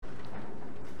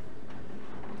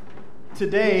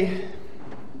Today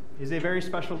is a very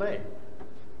special day.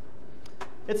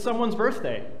 It's someone's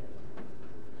birthday.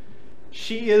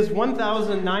 She is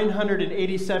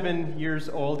 1,987 years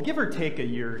old, give or take a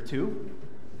year or two.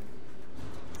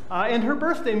 And her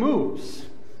birthday moves.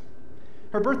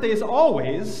 Her birthday is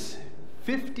always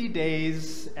 50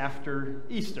 days after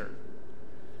Easter.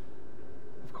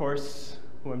 Of course,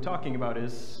 who I'm talking about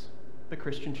is the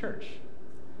Christian church.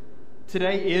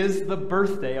 Today is the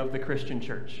birthday of the Christian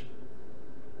church.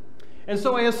 And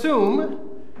so I assume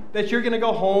that you're going to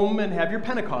go home and have your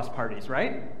Pentecost parties,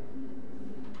 right?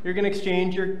 You're going to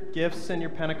exchange your gifts and your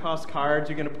Pentecost cards.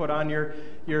 You're going to put on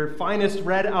your finest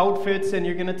red outfits, and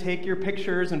you're going to take your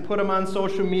pictures and put them on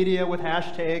social media with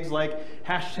hashtags like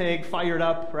hashtag fired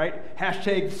up, right?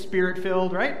 Hashtag spirit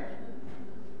filled, right?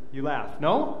 You laugh.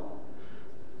 No?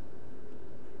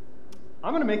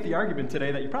 I'm going to make the argument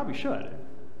today that you probably should.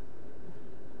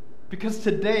 Because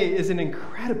today is an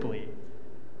incredibly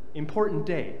important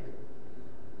day.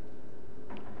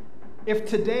 If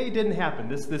today didn't happen,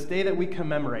 this day that we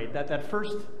commemorate, that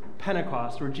first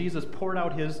Pentecost where Jesus poured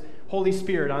out his Holy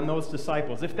Spirit on those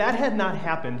disciples, if that had not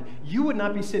happened, you would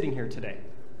not be sitting here today.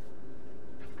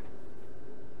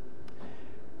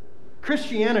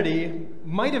 Christianity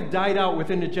might have died out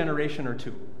within a generation or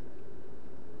two.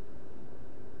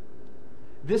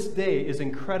 This day is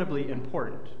incredibly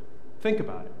important. Think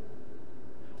about it.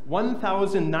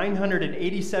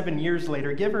 1,987 years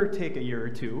later, give or take a year or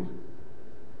two,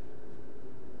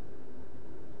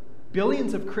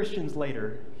 billions of Christians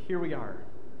later, here we are,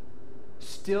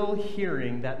 still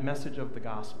hearing that message of the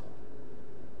gospel.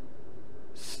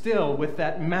 Still with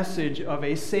that message of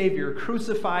a Savior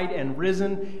crucified and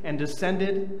risen and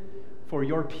descended for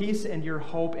your peace and your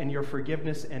hope and your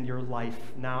forgiveness and your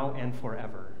life now and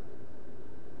forever.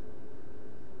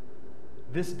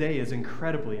 This day is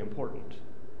incredibly important.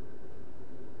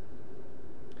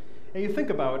 And you think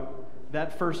about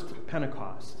that first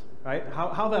Pentecost, right?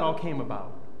 How that all came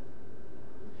about.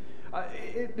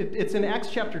 It's in Acts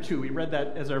chapter 2. We read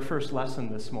that as our first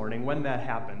lesson this morning, when that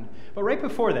happened. But right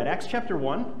before that, Acts chapter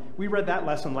 1, we read that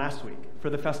lesson last week for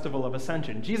the Festival of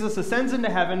Ascension. Jesus ascends into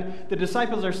heaven. The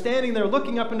disciples are standing there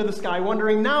looking up into the sky,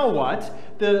 wondering, now what?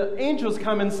 The angels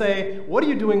come and say, what are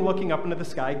you doing looking up into the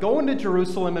sky? Go into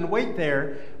Jerusalem and wait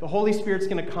there. The Holy Spirit's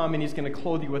going to come and he's going to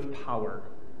clothe you with power.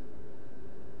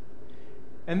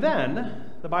 And then,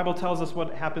 the Bible tells us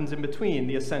what happens in between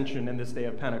the ascension and this day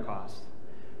of Pentecost.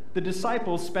 The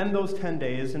disciples spend those 10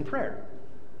 days in prayer.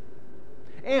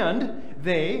 And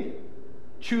they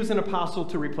choose an apostle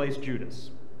to replace Judas.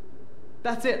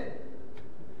 That's it.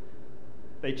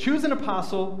 They choose an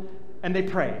apostle and they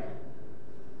pray.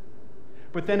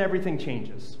 But then everything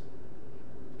changes.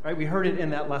 Right? We heard it in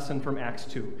that lesson from Acts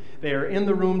 2. They are in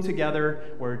the room together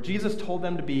where Jesus told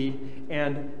them to be,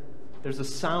 and there's a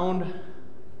sound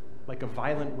like a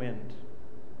violent wind.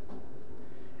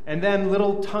 And then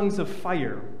little tongues of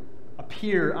fire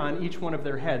appear on each one of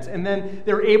their heads. And then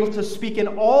they're able to speak in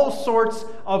all sorts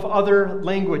of other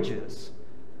languages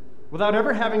without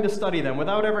ever having to study them,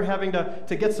 without ever having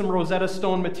to get some Rosetta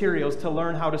Stone materials to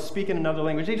learn how to speak in another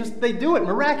language. They do it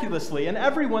miraculously. And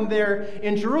everyone there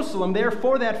in Jerusalem, there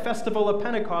for that festival of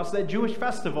Pentecost, that Jewish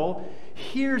festival,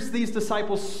 hears these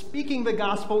disciples speaking the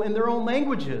gospel in their own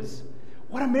languages.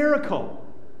 What a miracle!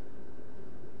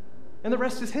 And the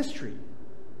rest is history.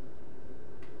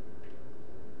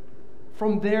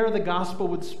 From there, the gospel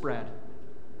would spread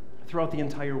throughout the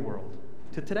entire world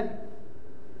to today.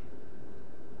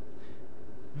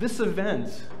 This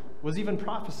event was even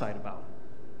prophesied about.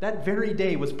 That very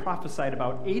day was prophesied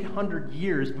about 800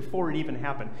 years before it even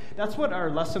happened. That's what our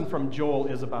lesson from Joel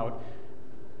is about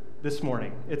this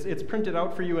morning. It's printed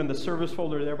out for you in the service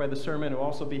folder there by the sermon. It will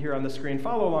also be here on the screen.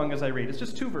 Follow along as I read. It's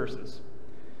just 2 verses.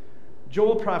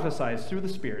 Joel prophesies through the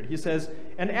Spirit. He says,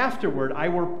 and afterward I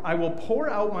will pour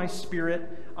out my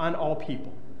Spirit on all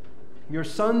people. Your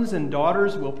sons and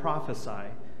daughters will prophesy.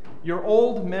 Your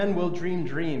old men will dream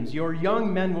dreams. Your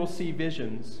young men will see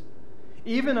visions.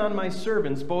 Even on my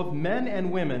servants, both men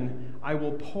and women, I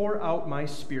will pour out my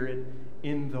Spirit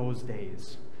in those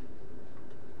days.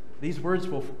 These words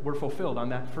were fulfilled on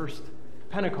that first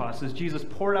Pentecost, as Jesus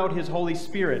poured out his Holy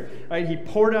Spirit. Right? He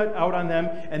poured it out on them,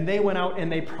 and they went out and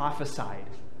they prophesied.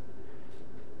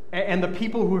 And the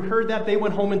people who heard that, they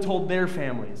went home and told their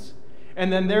families.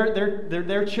 And then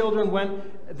their children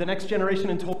went, the next generation,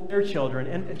 and told their children.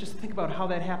 And just think about how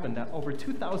that happened, that over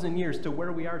 2,000 years to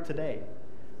where we are today.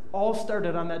 All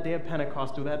started on that day of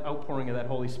Pentecost with that outpouring of that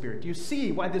Holy Spirit. Do you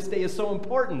see why this day is so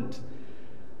important?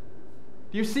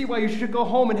 Do you see why you should go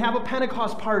home and have a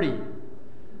Pentecost party?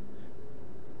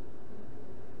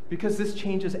 Because this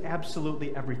changes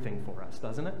absolutely everything for us,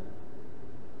 doesn't it?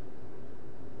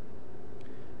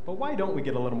 But why don't we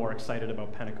get a little more excited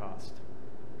about Pentecost?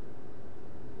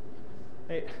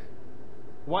 Hey,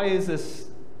 why is this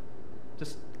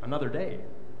just another day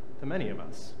to many of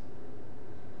us?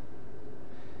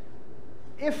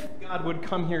 If God would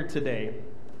come here today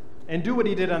and do what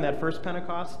he did on that first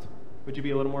Pentecost, would you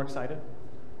be a little more excited?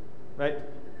 Right?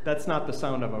 That's not the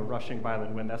sound of a rushing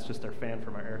violent wind. That's just our fan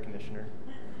from our air conditioner.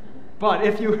 But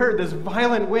if you heard this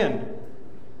violent wind,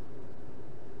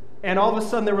 and all of a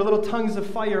sudden there were little tongues of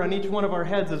fire on each one of our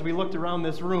heads as we looked around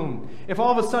this room, if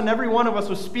all of a sudden every one of us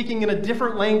was speaking in a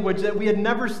different language that we had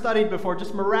never studied before,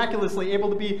 just miraculously able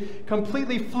to be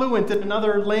completely fluent in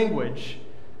another language,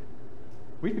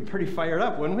 we'd be pretty fired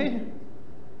up, wouldn't we?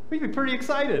 We'd be pretty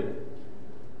excited.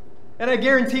 And I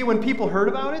guarantee when people heard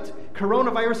about it,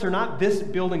 coronavirus or not, this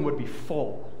building would be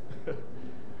full.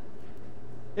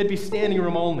 It'd be standing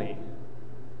room only.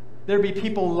 There'd be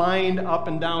people lined up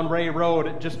and down Ray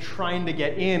Road just trying to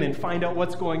get in and find out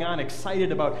what's going on,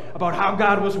 excited about how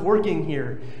God was working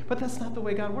here. But that's not the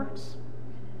way God works.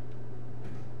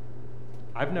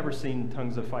 I've never seen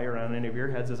tongues of fire on any of your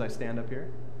heads as I stand up here.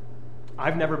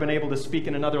 I've never been able to speak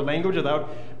in another language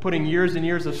without putting years and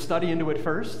years of study into it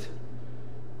first.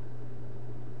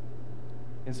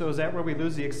 And so is that where we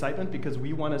lose the excitement because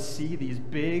we want to see these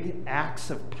big acts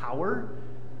of power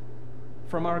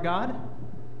from our God?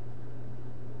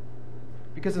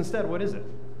 Because instead, what is it?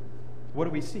 What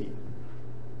do we see?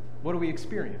 What do we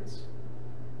experience?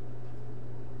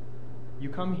 You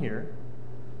come here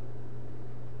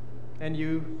and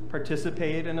you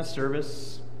participate in a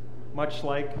service much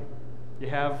like you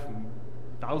have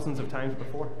thousands of times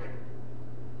before.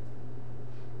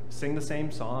 Sing the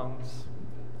same songs,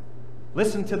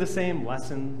 listen to the same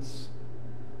lessons,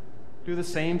 do the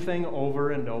same thing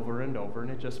over and over and over,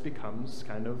 and it just becomes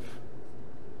kind of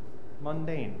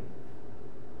mundane.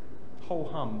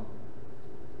 Ho-hum,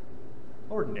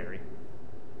 ordinary.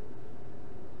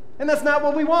 And that's not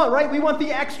what we want, right? We want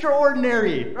the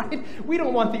extraordinary, right? We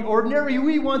don't want the ordinary.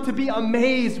 We want to be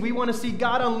amazed. We want to see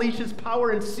God unleash his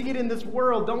power and see it in this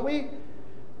world, don't we?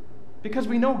 Because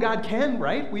we know God can,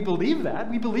 right? We believe that.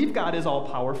 We believe God is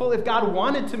all-powerful. If God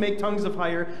wanted to make tongues of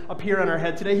fire appear on our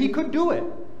head today, he could do it.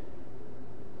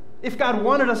 If God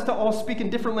wanted us to all speak in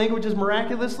different languages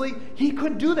miraculously, he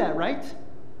could do that, right?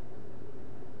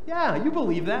 Yeah, you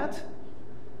believe that.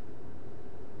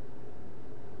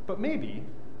 But maybe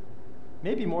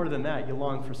more than that, you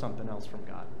long for something else from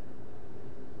God.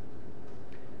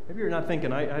 Maybe you're not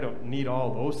thinking, I don't need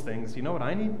all those things. You know what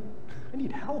I need? I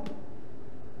need help.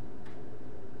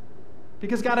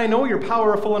 Because God, I know you're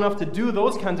powerful enough to do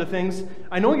those kinds of things.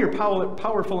 I know you're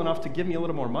powerful enough to give me a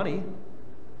little more money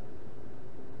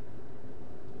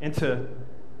and to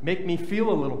make me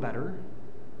feel a little better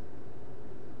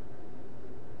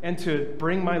and to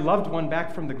bring my loved one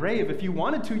back from the grave. If you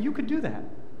wanted to, you could do that.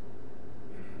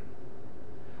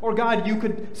 Or God, you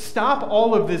could stop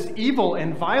all of this evil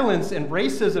and violence and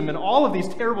racism and all of these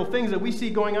terrible things that we see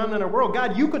going on in our world.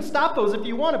 God, you could stop those if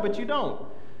you wanted, but you don't.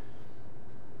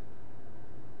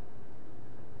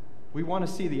 We want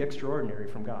to see the extraordinary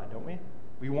from God, don't we?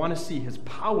 We want to see his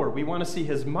power. We want to see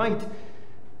his might.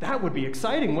 That would be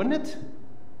exciting, wouldn't it?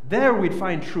 There we'd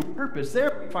find true purpose.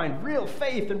 There we'd find real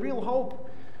faith and real hope.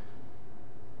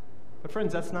 But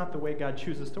friends, that's not the way God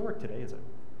chooses to work today, is it?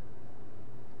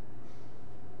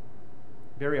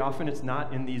 Very often it's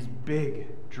not in these big,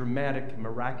 dramatic,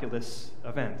 miraculous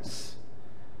events.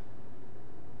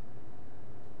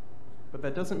 But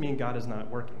that doesn't mean God is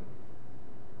not working.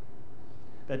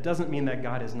 That doesn't mean that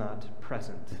God is not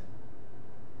present.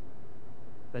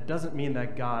 That doesn't mean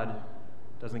that God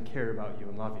doesn't care about you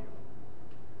and love you.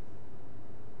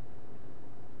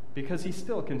 Because he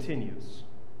still continues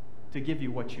to give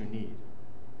you what you need.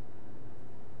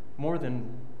 More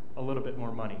than a little bit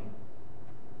more money.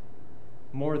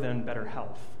 More than better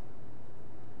health.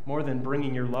 More than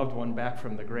bringing your loved one back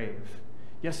from the grave.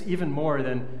 Yes, even more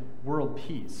than world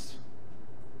peace.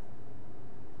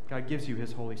 God gives you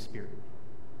his Holy Spirit.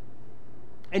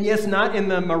 And yes, not in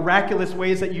the miraculous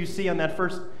ways that you see on that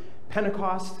first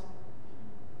Pentecost,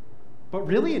 but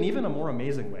really in even a more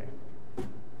amazing way.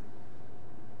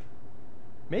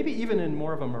 Maybe even in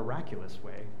more of a miraculous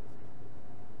way.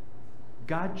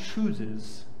 God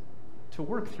chooses to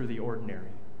work through the ordinary.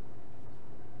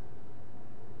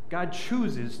 God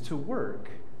chooses to work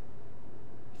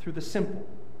through the simple,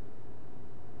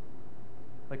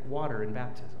 like water in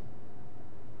baptism,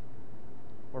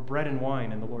 or bread and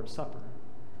wine in the Lord's Supper,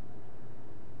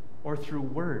 or through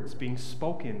words being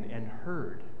spoken and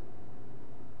heard.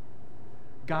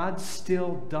 God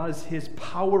still does his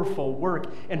powerful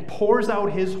work and pours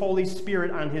out his Holy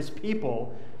Spirit on his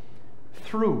people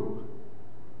through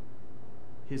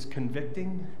his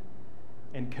convicting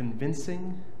and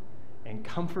convincing and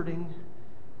comforting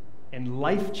and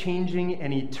life-changing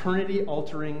and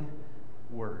eternity-altering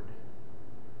word.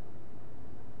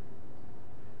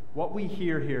 What we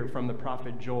hear here from the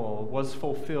prophet Joel was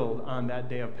fulfilled on that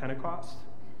day of Pentecost,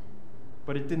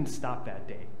 but it didn't stop that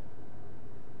day.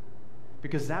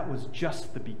 Because that was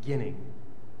just the beginning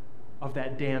of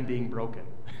that dam being broken.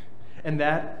 And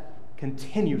that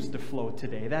continues to flow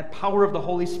today. That power of the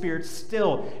Holy Spirit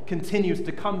still continues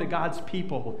to come to God's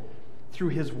people through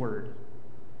his word.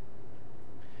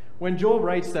 When Joel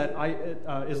writes that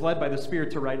is led by the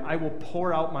Spirit to write, I will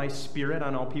pour out my Spirit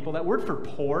on all people, that word for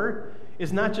pour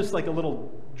is not just like a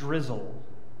little drizzle.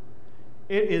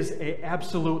 It is an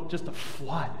absolute, just a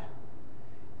flood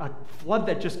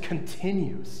that just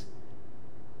continues.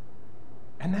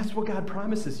 And that's what God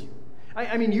promises you.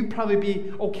 I mean, you'd probably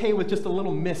be okay with just a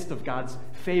little mist of God's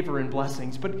favor and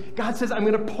blessings, but God says, I'm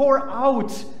going to pour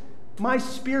out my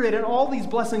Spirit and all these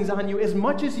blessings on you as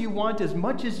much as you want, as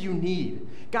much as you need.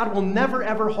 God will never,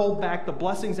 ever hold back the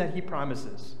blessings that he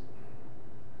promises.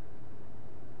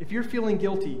 If you're feeling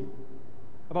guilty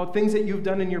about things that you've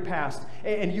done in your past,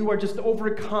 and you are just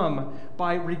overcome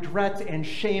by regret and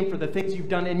shame for the things you've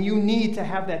done, and you need to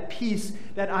have that peace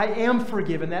that I am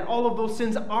forgiven, that all of those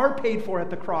sins are paid for at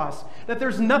the cross, that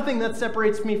there's nothing that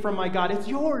separates me from my God, it's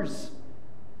yours.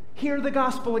 Hear the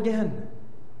gospel again.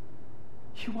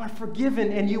 You are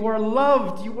forgiven and you are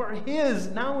loved. You are his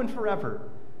now and forever.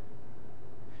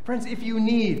 Friends, if you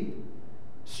need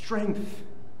strength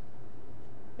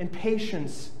and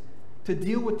patience to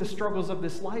deal with the struggles of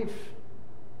this life,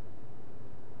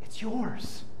 it's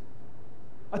yours.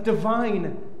 A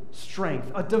divine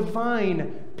strength, a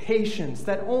divine patience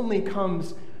that only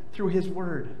comes through his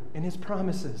word and his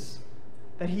promises,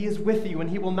 that he is with you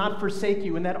and he will not forsake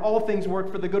you, and that all things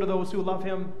work for the good of those who love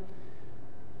him.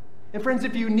 And friends,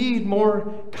 if you need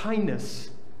more kindness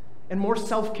and more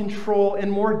self-control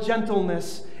and more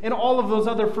gentleness and all of those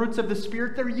other fruits of the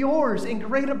Spirit, they're yours in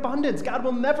great abundance. God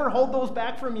will never hold those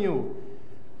back from you.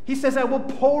 He says, I will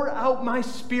pour out my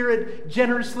Spirit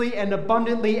generously and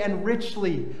abundantly and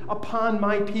richly upon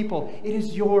my people. It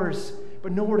is yours,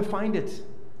 but know where to find it.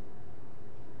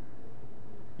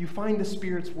 You find the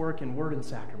Spirit's work in word and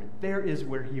sacrament. There is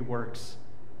where he works.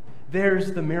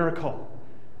 There's the miracle.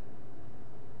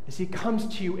 As he comes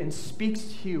to you and speaks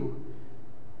to you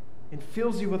and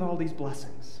fills you with all these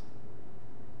blessings.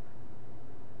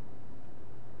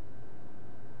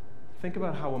 Think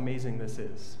about how amazing this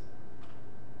is.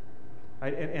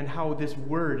 Right? And how this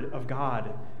word of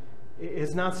God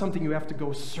is not something you have to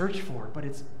go search for, but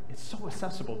it's so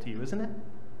accessible to you, isn't it?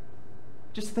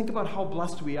 Just think about how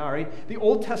blessed we are. Right? The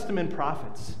Old Testament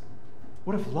prophets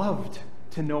would have loved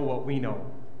to know what we know.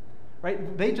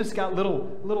 Right? They just got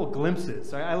little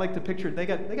glimpses. I like to picture they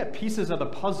got pieces of the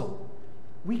puzzle.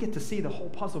 We get to see the whole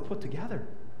puzzle put together.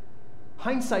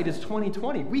 Hindsight is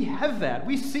 20/20. We have that.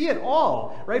 We see it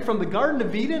all, right? From the Garden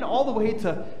of Eden all the way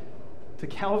to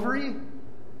Calvary,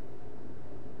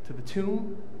 to the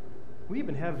tomb. We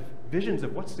even have visions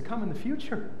of what's to come in the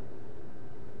future.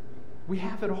 We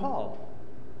have it all.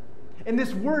 And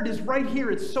this word is right here.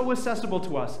 It's so accessible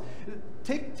to us.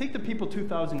 Take the people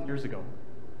 2,000 years ago,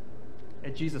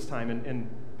 at Jesus' time and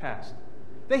past.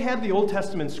 They had the Old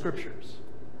Testament scriptures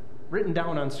written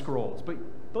down on scrolls, but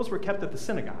those were kept at the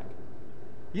synagogue.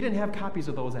 You didn't have copies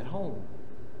of those at home.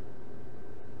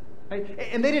 Right?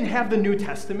 And they didn't have the New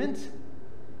Testament.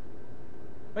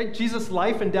 Right? Jesus'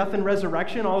 life and death and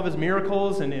resurrection, all of his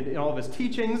miracles and all of his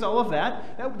teachings, all of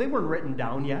that, they weren't written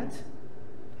down yet.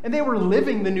 And they were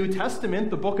living the New Testament,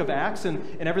 the book of Acts and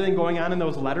everything going on in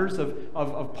those letters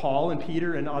of Paul and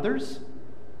Peter and others.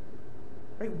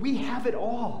 Right? We have it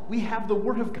all. We have the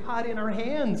Word of God in our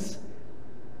hands.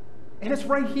 And it's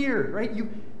right here, right?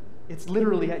 It's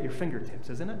literally at your fingertips,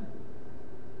 isn't it?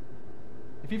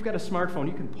 If you've got a smartphone,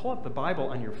 you can pull up the Bible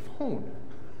on your phone.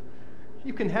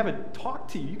 You can have it talk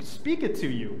to you. You can speak it to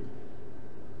you.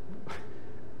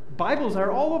 Bibles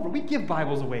are all over. We give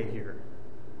Bibles away here.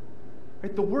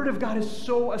 Right? The Word of God is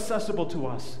so accessible to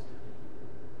us.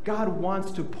 God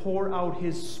wants to pour out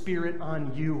his Spirit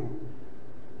on you.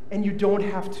 And you don't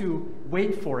have to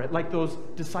wait for it like those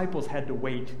disciples had to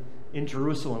wait in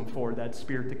Jerusalem for that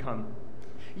Spirit to come.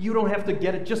 You don't have to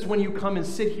get it just when you come and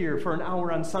sit here for an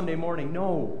hour on Sunday morning.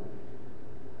 No.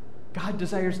 God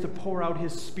desires to pour out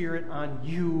his Spirit on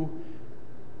you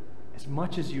as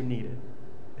much as you need it,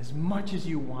 as much as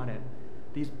you want it.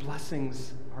 These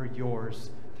blessings are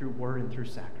yours through word and through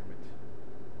sacrament.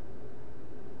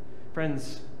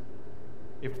 Friends,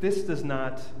 if this does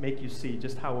not make you see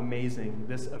just how amazing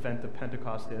this event of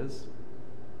Pentecost is,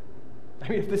 I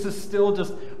mean, if this is still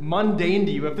just mundane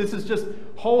to you, if this is just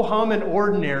ho-hum and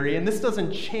ordinary, and this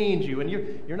doesn't change you, and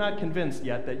you're not convinced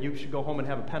yet that you should go home and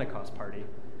have a Pentecost party,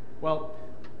 well,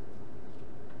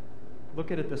 look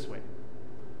at it this way.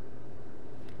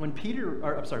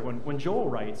 When Joel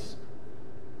writes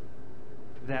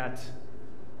that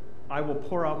I will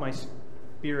pour out my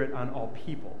Spirit on all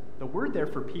people, the word there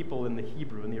for people in the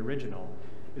Hebrew, in the original,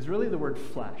 is really the word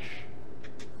flesh.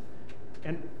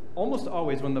 And almost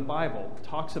always when the Bible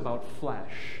talks about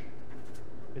flesh,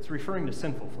 it's referring to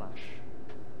sinful flesh.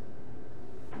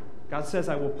 God says,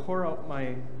 I will pour out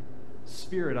my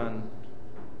Spirit on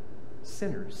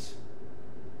sinners.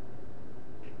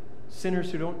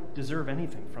 Sinners who don't deserve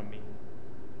anything from me.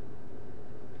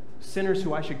 Sinners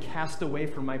who I should cast away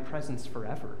from my presence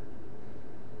forever.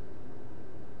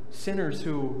 Sinners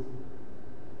who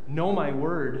know my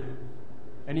word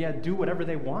and yet do whatever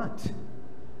they want.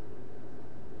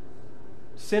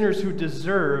 Sinners who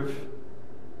deserve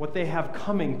what they have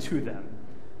coming to them,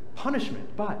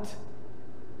 punishment. But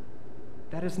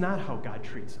that is not how God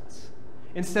treats us.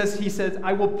 Instead, he says,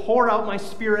 I will pour out my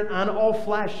Spirit on all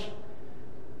flesh.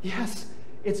 Yes,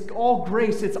 it's all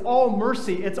grace, it's all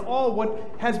mercy, it's all what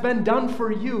has been done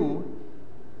for you,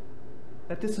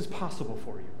 that this is possible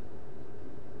for you.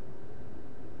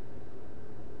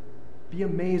 Be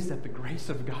amazed at the grace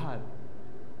of God.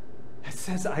 It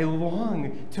says, I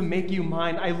long to make you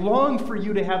mine. I long for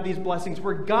you to have these blessings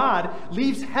where God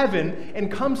leaves heaven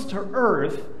and comes to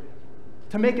earth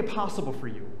to make it possible for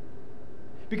you.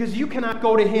 Because you cannot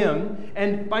go to him,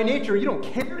 and by nature, you don't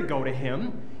care to go to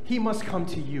him. He must come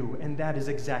to you, and that is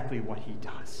exactly what he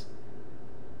does.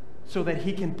 So that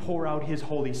he can pour out his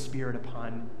Holy Spirit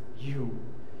upon you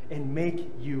and make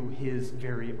you his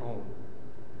very own.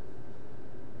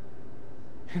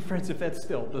 And friends, if that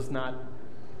still does not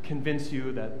convince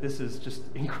you that this is just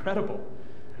incredible,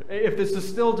 if this is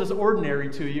still just ordinary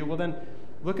to you, well then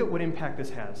look at what impact this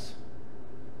has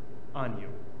on you.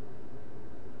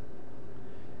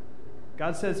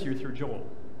 God says here through Joel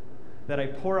that I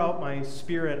pour out my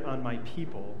Spirit on my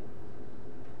people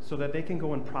so that they can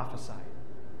go and prophesy.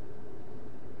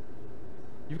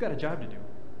 You've got a job to do.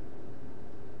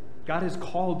 God has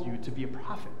called you to be a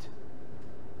prophet.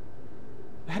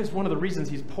 That is one of the reasons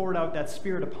he's poured out that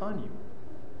Spirit upon you.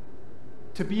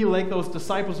 To be like those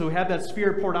disciples who had that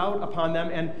Spirit poured out upon them,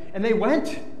 and they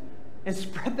went and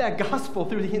spread that gospel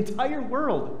through the entire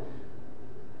world.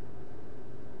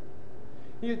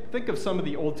 You think of some of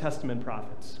the Old Testament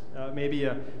prophets. Maybe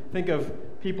think of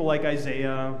people like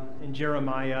Isaiah and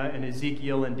Jeremiah and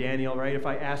Ezekiel and Daniel, right? If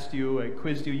I asked you,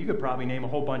 quizzed you, you could probably name a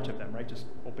whole bunch of them, right? Just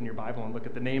open your Bible and look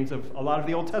at the names of a lot of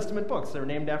the Old Testament books. They're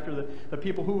named after the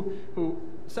people who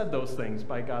said those things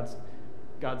by God's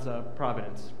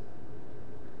providence.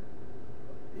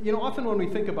 You know, often when we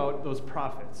think about those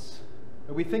prophets,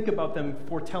 we think about them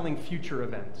foretelling future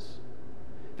events.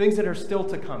 Things that are still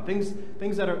to come, things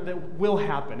that will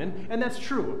happen. And that's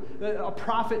true. A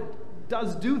prophet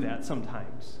does do that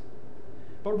sometimes.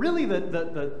 But really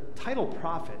the title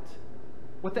prophet,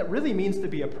 what that really means to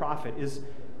be a prophet is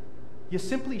you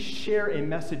simply share a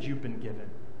message you've been given.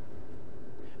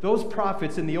 Those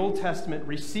prophets in the Old Testament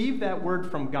received that word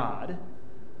from God,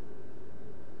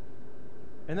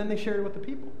 and then they shared it with the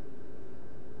people.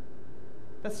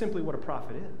 That's simply what a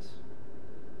prophet is.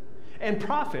 And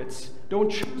prophets don't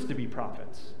choose to be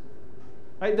prophets.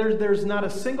 Right? There's not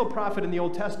a single prophet in the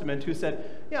Old Testament who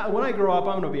said, yeah, when I grow up,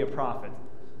 I'm going to be a prophet.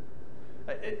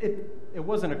 It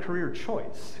wasn't a career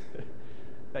choice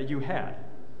that you had.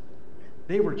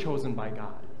 They were chosen by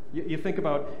God. You think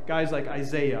about guys like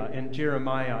Isaiah and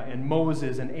Jeremiah and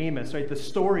Moses and Amos, right? The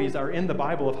stories are in the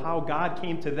Bible of how God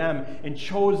came to them and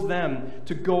chose them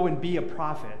to go and be a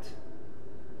prophet.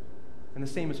 And the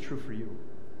same is true for you.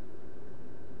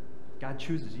 God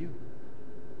chooses you.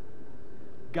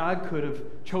 God could have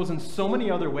chosen so many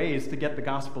other ways to get the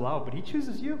gospel out, but he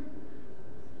chooses you.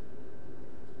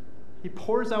 He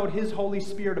pours out his Holy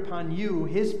Spirit upon you,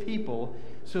 his people,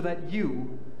 so that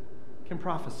you can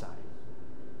prophesy.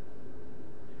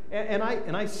 And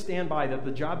I stand by that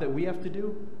the job that we have to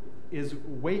do is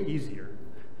way easier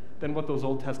than what those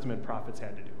Old Testament prophets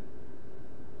had to do.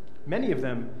 Many of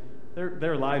them,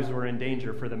 their lives were in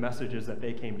danger for the messages that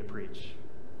they came to preach.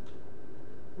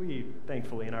 We,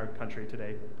 thankfully, in our country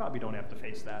today, probably don't have to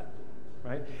face that,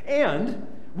 right? And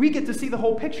we get to see the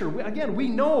whole picture. We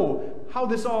know how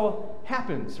this all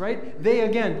happens, right? They,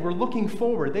 again, were looking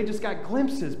forward. They just got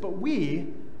glimpses, but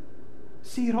we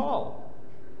see it all.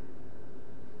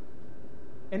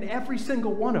 And every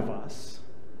single one of us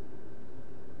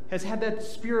has had that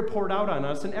Spirit poured out on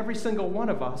us, and every single one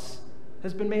of us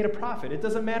has been made a prophet. It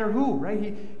doesn't matter who,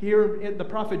 right? Here the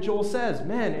prophet Joel says,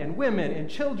 men and women and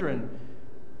children,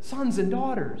 sons and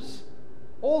daughters,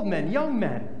 old men, young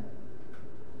men.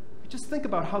 Just think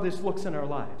about how this looks in our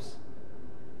lives.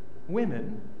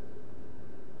 Women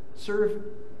serve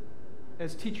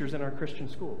as teachers in our Christian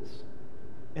schools.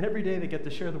 And every day they get to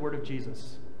share the word of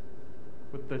Jesus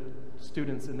with the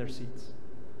students in their seats.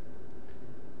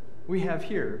 We have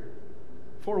here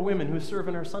 4 women who serve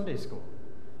in our Sunday school,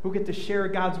 who get to share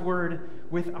God's word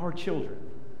with our children.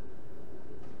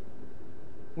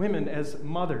 Women as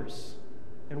mothers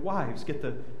and wives get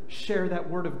to share that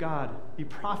word of God, be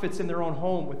prophets in their own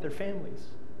home with their families.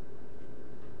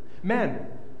 Men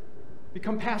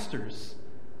become pastors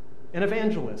and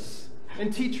evangelists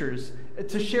and teachers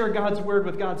to share God's word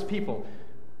with God's people.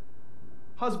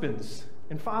 Husbands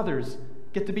and fathers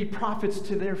get to be prophets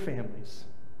to their families.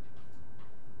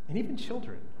 And even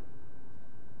children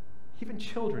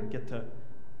get to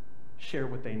share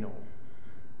what they know.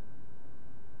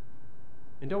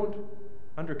 And don't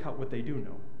undercut what they do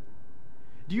know.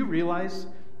 Do you realize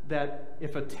that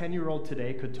if a 10-year-old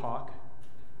today could talk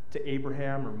to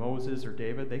Abraham or Moses or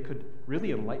David, they could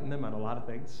really enlighten them on a lot of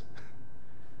things?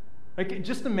 Like,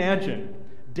 just imagine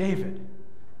David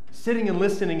sitting and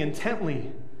listening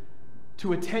intently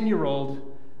to a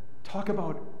 10-year-old talk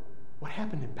about what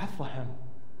happened in Bethlehem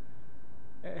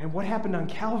and what happened on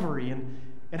Calvary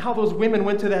and how those women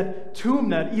went to that tomb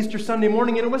that Easter Sunday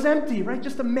morning and it was empty, right?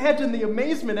 Just imagine the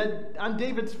amazement on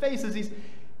David's face as he's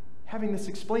having this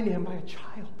explained to him by a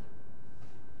child.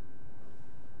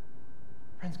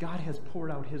 Friends, God has poured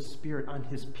out his Spirit on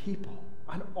his people,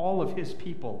 on all of his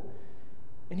people,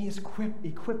 and he has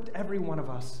equipped every one of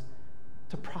us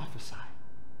to prophesy,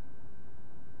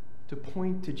 to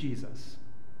point to Jesus,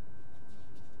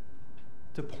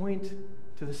 to point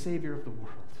to the Savior of the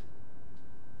world.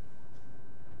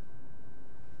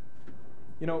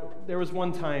 You know, there was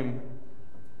one time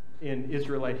in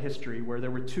Israelite history where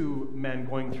there were 2 men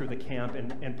going through the camp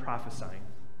and prophesying.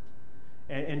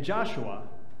 And Joshua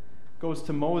goes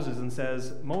to Moses and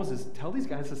says, Moses, tell these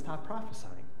guys to stop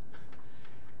prophesying.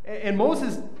 And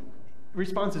Moses'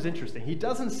 response is interesting. He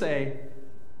doesn't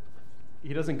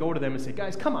go to them and say,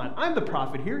 guys, come on, I'm the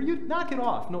prophet here. You knock it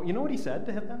off. No, you know what he said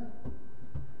to them?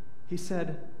 He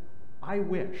said, I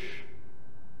wish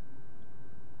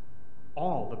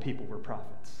all the people were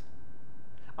prophets.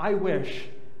 I wish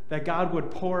that God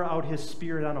would pour out his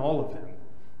Spirit on all of them.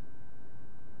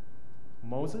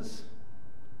 Moses,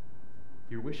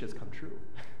 your wish has come true.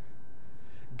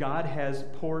 God has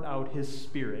poured out his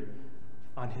Spirit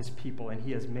on his people, and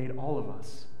he has made all of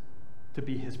us to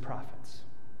be his prophets.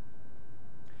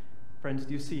 Friends,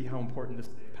 do you see how important this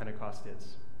day of Pentecost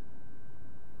is?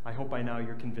 I hope by now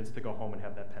you're convinced to go home and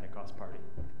have that Pentecost party.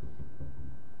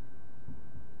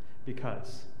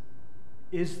 Because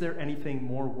is there anything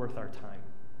more worth our time?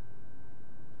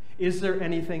 Is there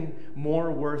anything more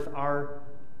worth our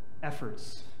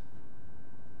efforts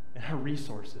and our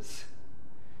resources?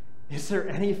 Is there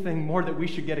anything more that we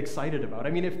should get excited about? I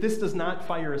mean, if this does not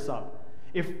fire us up,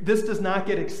 if this does not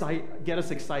get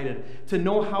us excited to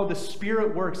know how the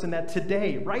Spirit works and that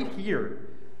today, right here,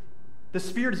 the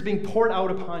Spirit is being poured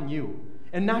out upon you.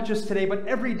 And not just today, but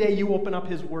every day you open up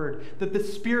his word, that the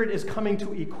Spirit is coming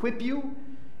to equip you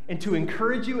and to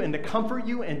encourage you and to comfort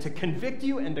you and to convict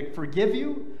you and to forgive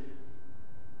you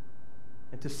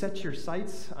and to set your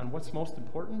sights on what's most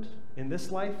important in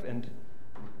this life and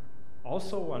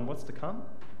also on what's to come.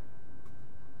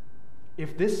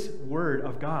 If this word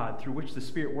of God through which the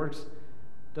Spirit works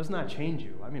does not change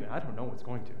you, I mean, I don't know what's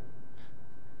going to.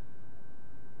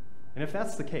 And if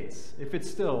that's the case, if it's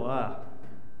still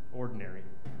ordinary,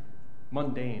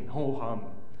 mundane, ho-hum,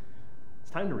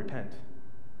 it's time to repent.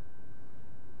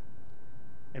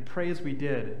 And pray as we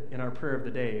did in our prayer of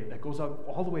the day that goes up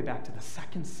all the way back to the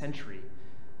 2nd century.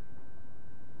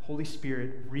 Holy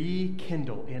Spirit,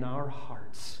 rekindle in our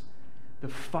hearts the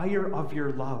fire of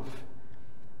your love,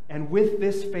 and with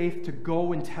this faith to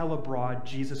go and tell abroad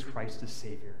Jesus Christ as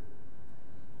Savior.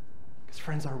 Because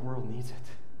friends, our world needs it.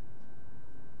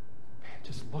 Man,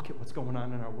 just look at what's going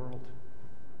on in our world.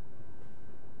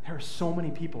 There are so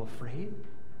many people afraid.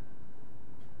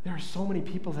 There are so many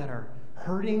people that are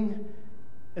hurting,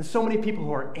 and so many people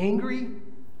who are angry,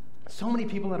 so many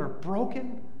people that are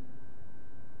broken.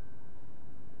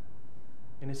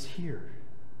 And it's here.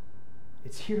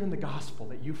 It's here in the gospel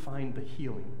that you find the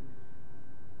healing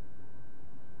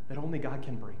that only God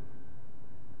can bring.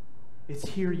 It's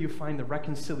here you find the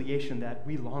reconciliation that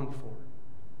we long for.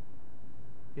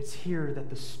 It's here that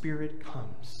the Spirit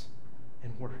comes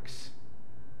and works.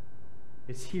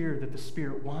 It's here that the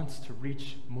Spirit wants to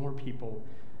reach more people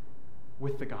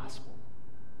with the gospel.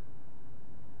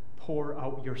 Pour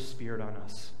out your Spirit on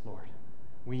us, Lord.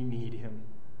 We need him.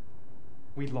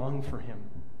 We long for him.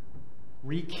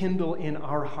 Rekindle in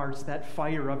our hearts that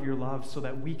fire of your love so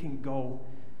that we can go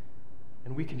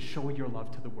and we can show your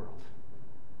love to the world.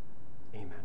 Amen.